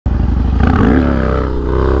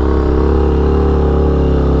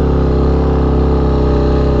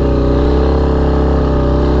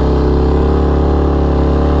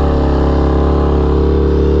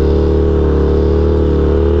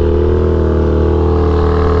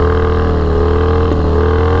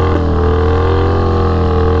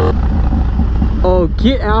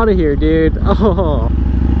Get out of here, dude. Oh,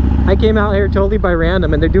 I came out here totally by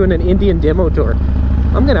random and they're doing an Indian demo tour.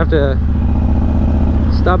 I'm gonna have to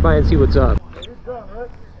stop by and see what's up. You're John, right?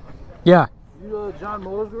 Yeah. You John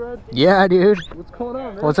Motors Garage? Yeah, dude. What's going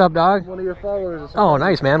on, man? What's up, dog? One of your followers. Oh,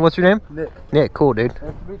 nice, man. What's your name? Nick. Nick, cool, dude. Nice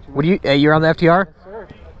to meet you. What do you, hey, you're on the FTR? Yes, sir.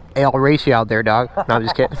 Hey, I'll race you out there, dog. No, I'm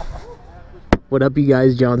just kidding. What up, you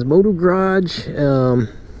guys? John's Moto Garage.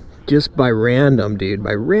 Just by random, dude.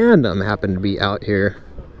 By random, happened to be out here.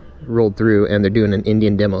 Rolled through, and they're doing an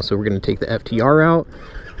Indian demo. So we're going to take the FTR out.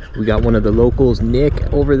 We got one of the locals,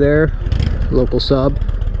 Nick, over there. Local sub.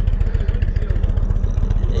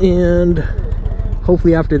 And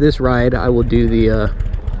hopefully after this ride, I will do the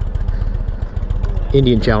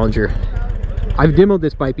Indian Challenger. I've demoed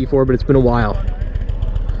this bike before, but it's been a while.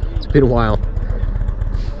 It's been a while.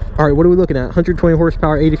 All right, what are we looking at? 120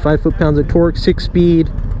 horsepower, 85 foot-pounds of torque, 6-speed,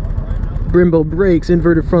 Brembo brakes,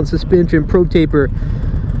 inverted front suspension, Pro Taper,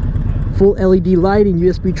 full LED lighting,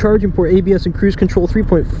 USB charging port, ABS and cruise control,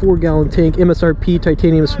 3.4 gallon tank, MSRP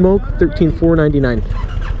titanium smoke, $13,499.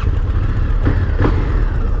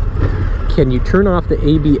 Can you turn off the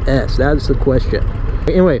ABS? That is the question.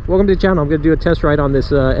 Anyway, welcome to the channel. I'm going to do a test ride on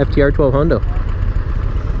this FTR 1200.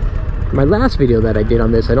 My last video that I did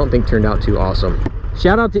on this, I don't think turned out too awesome.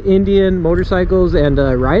 Shout out to Indian Motorcycles and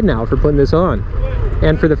RideNow for putting this on,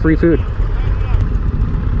 and for the free food.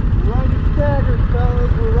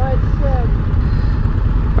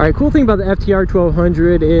 Alright, cool thing about the FTR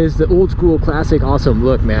 1200 is the old school classic awesome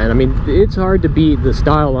look, man. I mean, it's hard to beat the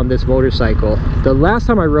style on this motorcycle. The last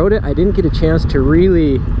time I rode it, I didn't get a chance to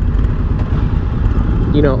really,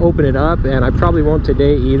 you know, open it up, and I probably won't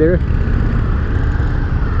today either.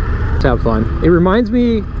 Let's have fun. It reminds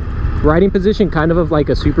me, riding position, kind of like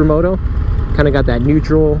a supermoto. Kind of got that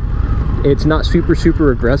neutral. It's not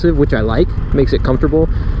super aggressive, which I like. Makes it comfortable.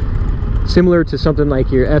 Similar to something like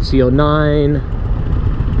your FC09,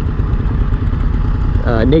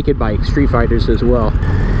 naked bike, Street Fighters as well.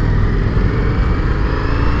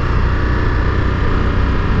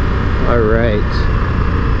 All right,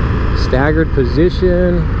 staggered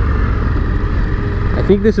position. I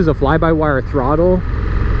think this is a fly-by-wire throttle.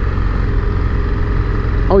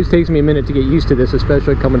 Always takes me a minute to get used to this,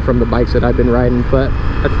 especially coming from the bikes that I've been riding, but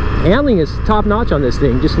handling is top-notch on this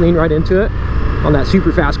thing. Just lean right into it on that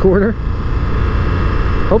super fast corner.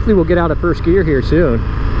 Hopefully we'll get out of first gear here soon.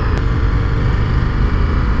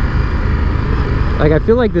 Like, I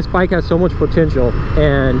feel like this bike has so much potential,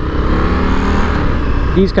 and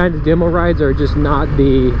these kinds of demo rides are just not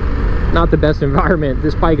the best environment.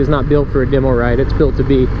 This bike is not built for a demo ride. It's built to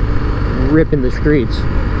be ripping the streets.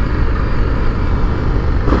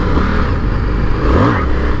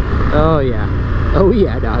 Oh yeah, oh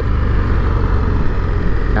yeah, dog.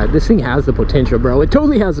 This thing has the potential, bro. It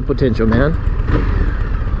totally has the potential, man.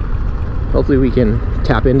 Hopefully we can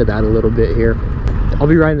tap into that a little bit here. I'll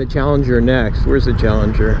be riding the Challenger next. Where's the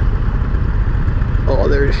Challenger? Oh,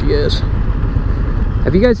 there she is.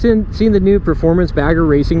 Have you guys seen the new performance bagger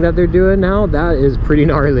racing that they're doing now? That is pretty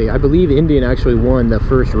gnarly. I believe Indian actually won the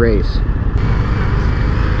first race.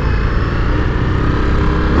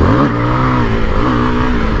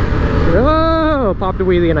 Oh, popped a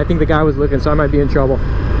wheelie, and I think the guy was looking, so I might be in trouble.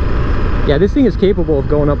 Yeah, this thing is capable of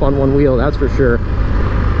going up on one wheel, that's for sure.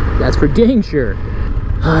 That's for dang sure.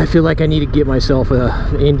 I feel like I need to get myself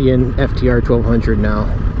an Indian FTR 1200 now.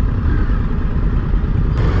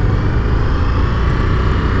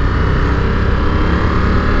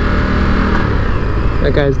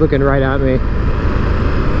 That guy's looking right at me.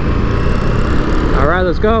 All right,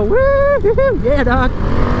 let's go. Woo! Yeah, dog.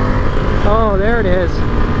 Oh, there it is.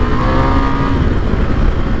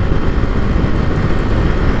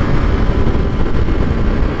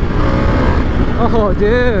 Oh,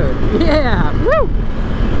 dude. Yeah. Woo!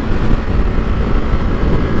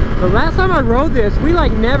 The last time I rode this, we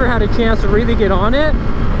like never had a chance to really get on it,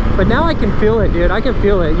 but now I can feel it, dude. I can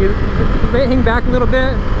feel it. You hang back a little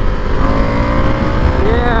bit.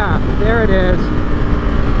 Yeah, there it is.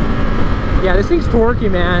 Yeah, this thing's torquey,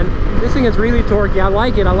 man. This thing is really torquey. I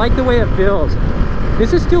like it. I like the way it feels.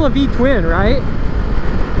 This is still a V-twin, right?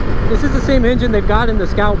 This is the same engine they've got in the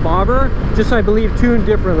Scout Bobber, just I believe tuned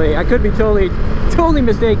differently. I could be totally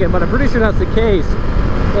mistaken, but I'm pretty sure that's the case.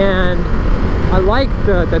 And I like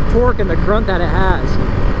the torque and the grunt that it has.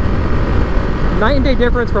 Night and day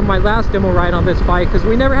difference from my last demo ride on this bike, because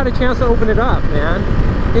we never had a chance to open it up, man.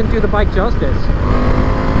 Didn't do the bike justice.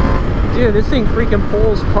 Dude, this thing freaking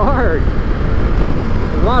pulls hard.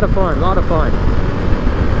 A lot of fun, a lot of fun.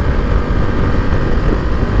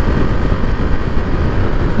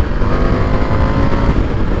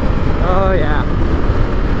 Oh yeah.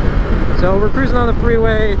 So we're cruising on the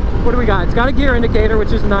freeway. What do we got? It's got a gear indicator,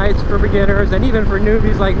 which is nice for beginners and even for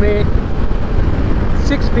newbies like me.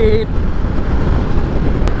 6-speed.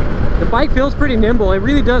 The bike feels pretty nimble. It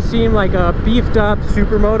really does seem like a beefed up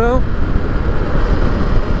supermoto.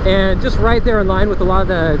 And just right there in line with a lot of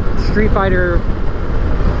the Street Fighter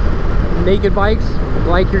naked bikes,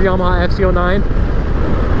 like your Yamaha FC09.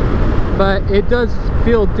 But it does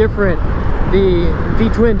feel different. The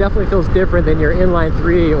V-twin definitely feels different than your inline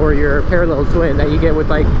 3 or your parallel twin that you get with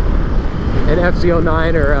like an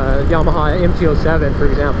FC09 or a Yamaha MT-07, for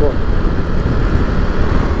example.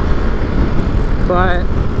 But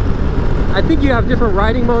I think you have different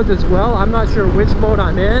riding modes as well. I'm not sure which mode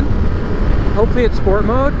I'm in. Hopefully it's sport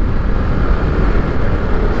mode.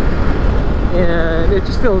 And it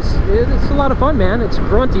just feels, it's a lot of fun, man. It's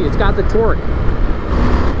grunty, it's got the torque.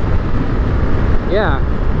 Yeah,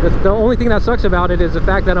 the only thing that sucks about it is the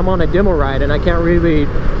fact that I'm on a demo ride and I can't really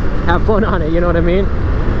have fun on it, you know what I mean?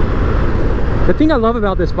 The thing I love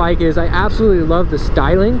about this bike is I absolutely love the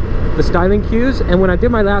styling cues. And when I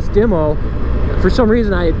did my last demo, for some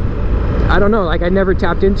reason I don't know, like I never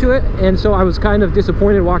tapped into it, and so I was kind of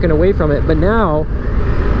disappointed walking away from it. But now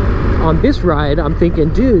on this ride I'm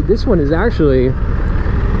thinking, dude, this one is actually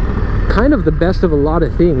kind of the best of a lot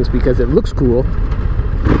of things because it looks cool.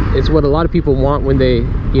 It's what a lot of people want when they,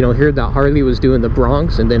 you know, heard that Harley was doing the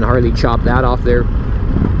Bronx and then Harley chopped that off their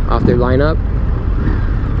lineup.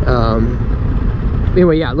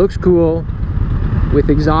 Anyway, yeah, it looks cool. With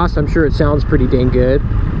exhaust, I'm sure it sounds pretty dang good.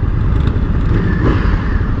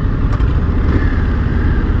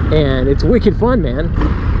 And it's wicked fun, man.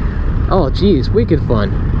 Oh geez, wicked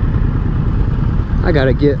fun. I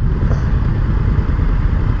gotta get,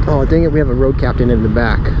 oh dang it, we have a road captain in the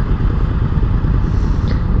back.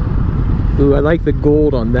 Ooh, I like the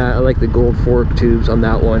gold on that. I like the gold fork tubes on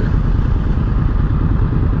that one.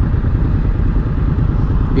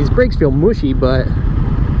 These brakes feel mushy, but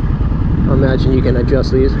I imagine you can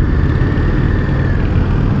adjust these.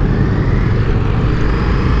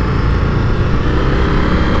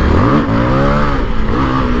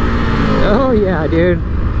 Oh yeah, dude.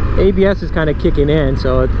 ABS is kind of kicking in,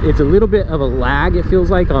 so it's a little bit of a lag, it feels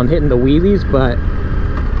like, on hitting the wheelies, but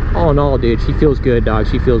all in all, dude, she feels good, dog.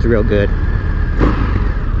 She feels real good.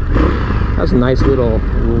 Has a nice little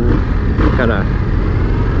kind of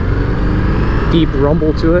deep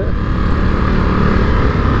rumble to it.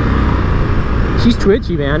 She's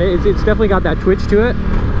twitchy, man. It's definitely got that twitch to it.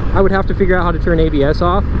 I would have to figure out how to turn ABS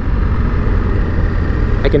off.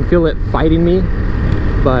 I can feel it fighting me,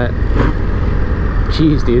 but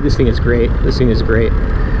jeez, dude, this thing is great. This thing is great.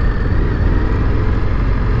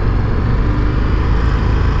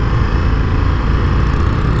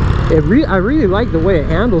 I really like the way it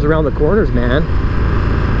handles around the corners, man.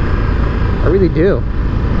 I really do.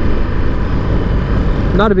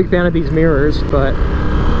 I'm not a big fan of these mirrors, but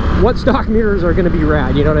what stock mirrors are going to be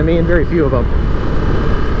rad, you know what I mean? Very few of them.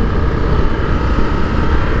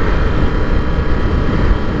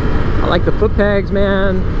 I like the foot pegs,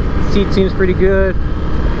 man. Seat seems pretty good.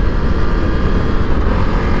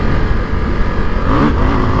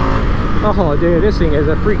 Oh dude, this thing is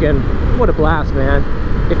a freaking, what a blast, man.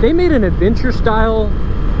 If they made an adventure style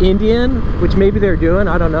Indian, which maybe they're doing,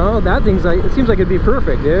 I don't know, that thing's like, it seems like it'd be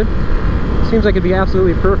perfect, dude. It seems like it'd be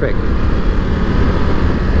absolutely perfect.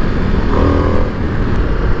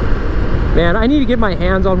 Man, I need to get my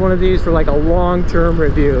hands on one of these for like a long-term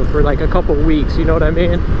review for like a couple weeks, you know what I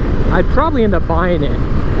mean? I'd probably end up buying it.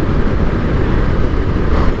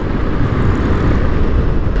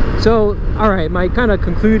 So, all right, my kind of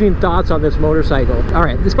concluding thoughts on this motorcycle. All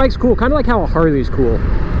right, this bike's cool, kind of like how a Harley's cool.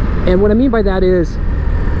 And what I mean by that is,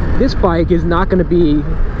 this bike is not going to be,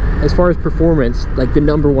 as far as performance, like the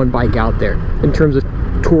 #1 bike out there in terms of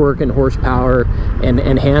torque and horsepower and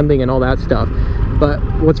handling and all that stuff. But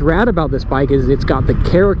what's rad about this bike is it's got the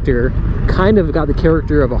character, kind of got the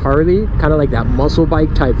character of a Harley, kind of like that muscle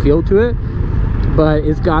bike type feel to it, but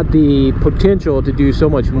it's got the potential to do so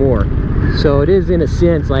much more. So it is, in a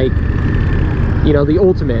sense, like, you know, the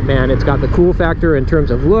ultimate, man. It's got the cool factor in terms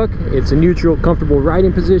of look. It's a neutral, comfortable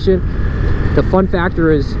riding position. The fun factor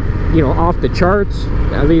is, you know, off the charts,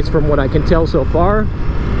 at least from what I can tell so far.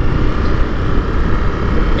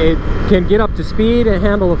 It can get up to speed and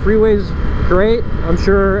handle the freeways great. I'm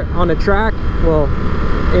sure on a track, well,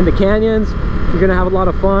 in the canyons, you're gonna have a lot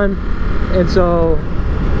of fun. And so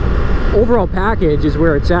overall package is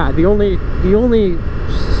where it's at. The only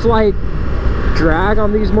slight drag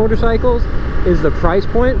on these motorcycles is the price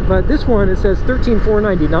point, but this one, it says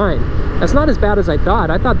 $13,499. That's not as bad as I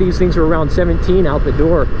thought. I thought these things were around 17 out the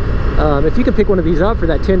door. If you can pick one of these up for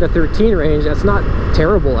that 10 to 13 range, that's not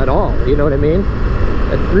terrible at all. You know what I mean?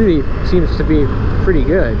 It really seems to be pretty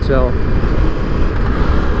good. So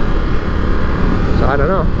I don't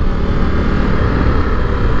know.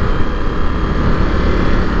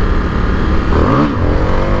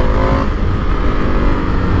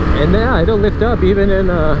 And yeah, it'll lift up even in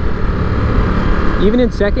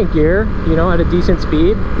second gear, you know, at a decent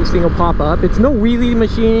speed. This thing will pop up. It's no wheelie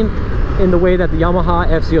machine in the way that the Yamaha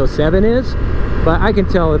FZ07 is, but I can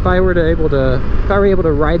tell if I were able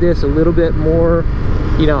to ride this a little bit more,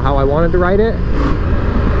 you know, how I wanted to ride it,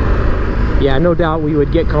 yeah, no doubt we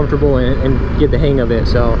would get comfortable and get the hang of it.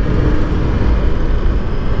 So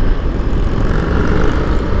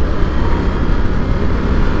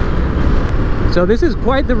this is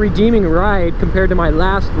quite the redeeming ride compared to my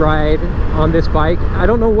last ride on this bike. I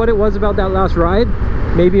don't know what it was about that last ride.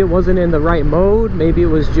 Maybe it wasn't in the right mode. Maybe it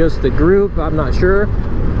was just the group. I'm not sure.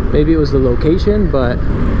 Maybe it was the location, but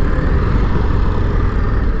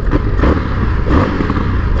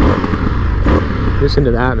listen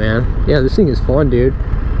to that, man. Yeah, this thing is fun, dude.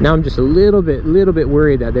 Now I'm just a little bit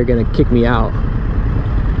worried that they're gonna kick me out.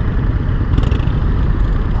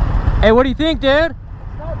 Hey, what do you think, dude?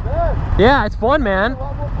 Yeah, it's fun, man. A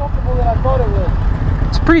lot more comfortable than I thought it was.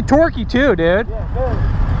 It's pretty torquey too, dude. Yeah, very.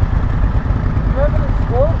 You have it in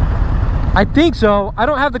sport? I think so. I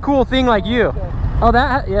don't have the cool thing like you. Okay. Oh,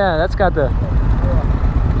 yeah, that's got the...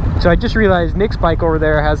 Yeah. So I just realized Nick's bike over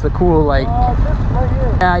there has the cool, like... Just right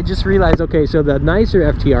here. Yeah, I just realized, okay, so the nicer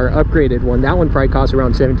FTR upgraded one, that one probably costs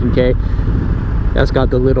around 17K. That's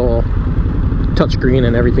got the little touchscreen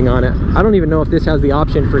and everything on it. I don't even know if this has the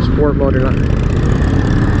option for sport mode or not.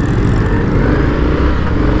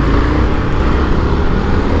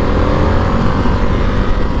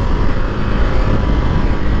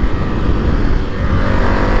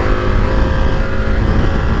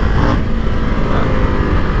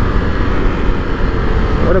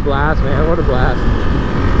 What a blast, man. What a blast.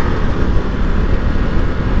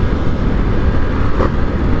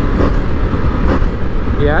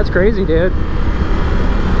 Yeah, it's crazy, dude.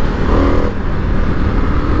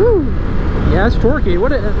 Woo. Yeah, it's torquey.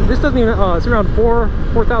 This doesn't even... Oh, it's around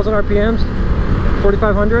 4,000 RPMs.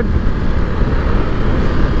 4,500.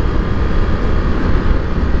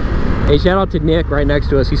 Hey, shout out to Nick right next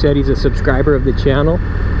to us. He said he's a subscriber of the channel.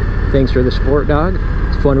 Thanks for the support, dog.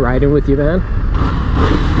 It's fun riding with you, man.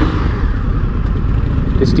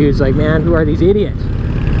 This dude's like, man, who are these idiots?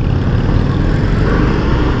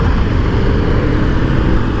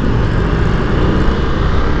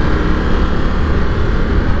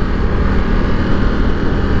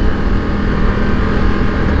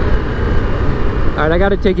 Alright, I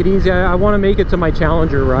gotta take it easy. I want to make it to my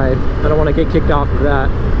Challenger ride. I don't want to get kicked off of that.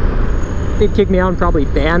 They'd kick me out and probably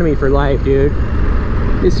ban me for life, dude.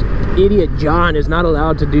 This idiot John is not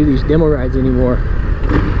allowed to do these demo rides anymore.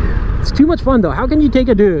 It's too much fun though. How can you take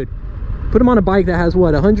a dude, put him on a bike that has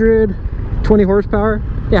what, 120 horsepower?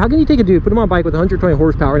 Yeah, how can you take a dude, put him on a bike with 120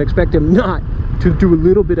 horsepower and expect him not to do a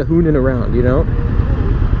little bit of hooning around, you know?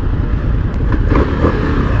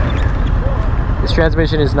 This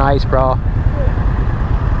transmission is nice, bro.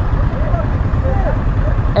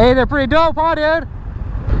 Hey, they're pretty dope, huh, dude?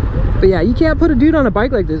 But yeah, you can't put a dude on a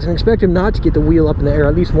bike like this and expect him not to get the wheel up in the air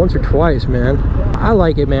at least once or twice, man. I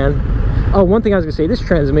like it, man. Oh, one thing I was gonna say, this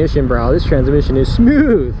transmission, bro, this transmission is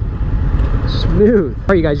smooth. Smooth. All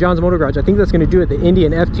right, you guys, John's Motor Garage. I think that's gonna do it. The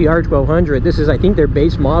Indian FTR 1200. This is, I think, their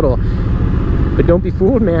base model. But don't be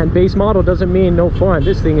fooled, man. Base model doesn't mean no fun.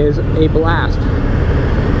 This thing is a blast.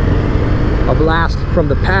 A blast from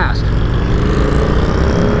the past.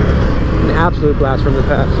 An absolute blast from the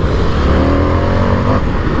past.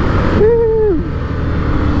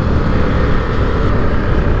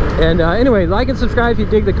 And anyway, like and subscribe if you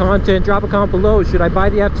dig the content. Drop a comment below. Should I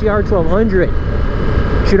buy the FTR 1200?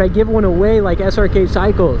 Should I give one away like SRK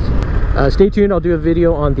Cycles? Stay tuned. I'll do a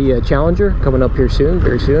video on the Challenger coming up here soon,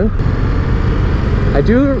 very soon. I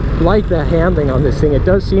do like the handling on this thing. It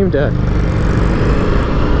does seem to...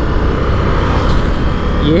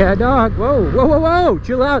 Yeah, dog. Whoa, whoa, whoa, whoa.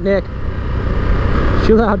 Chill out, Nick.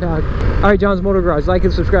 Chill out, dog. All right, John's Motor Garage. Like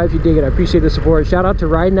and subscribe if you dig it. I appreciate the support. Shout out to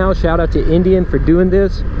RideNow. Shout out to Indian for doing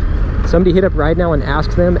this. Somebody hit up RideNow and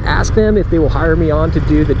ask them if they will hire me on to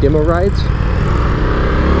do the demo rides.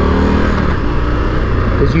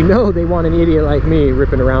 Because you know they want an idiot like me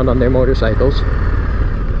ripping around on their motorcycles.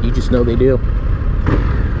 You just know they do.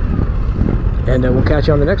 And we'll catch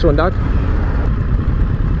you on the next one, dog.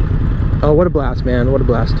 Oh, what a blast, man. What a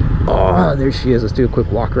blast. Oh, there she is. Let's do a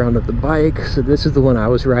quick walk around of the bike. So this is the one I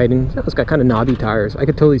was riding. It's got kind of knobby tires. I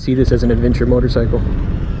could totally see this as an adventure motorcycle.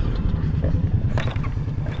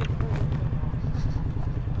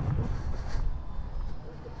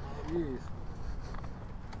 Jeez.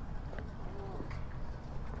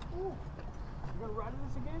 You gonna ride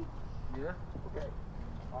this again? Yeah. Okay.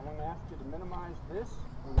 I'm gonna ask you to minimize this.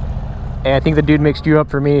 Hey, I think the dude mixed you up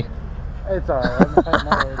for me. It's alright. I'm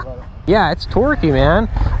not worried about it. Yeah, it's torquey, man.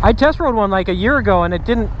 I test rode one like a year ago and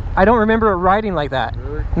I don't remember it riding like that.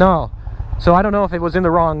 Really? No. So I don't know if it was in the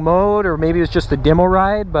wrong mode or maybe it was just the demo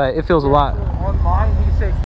ride, but it feels a lot.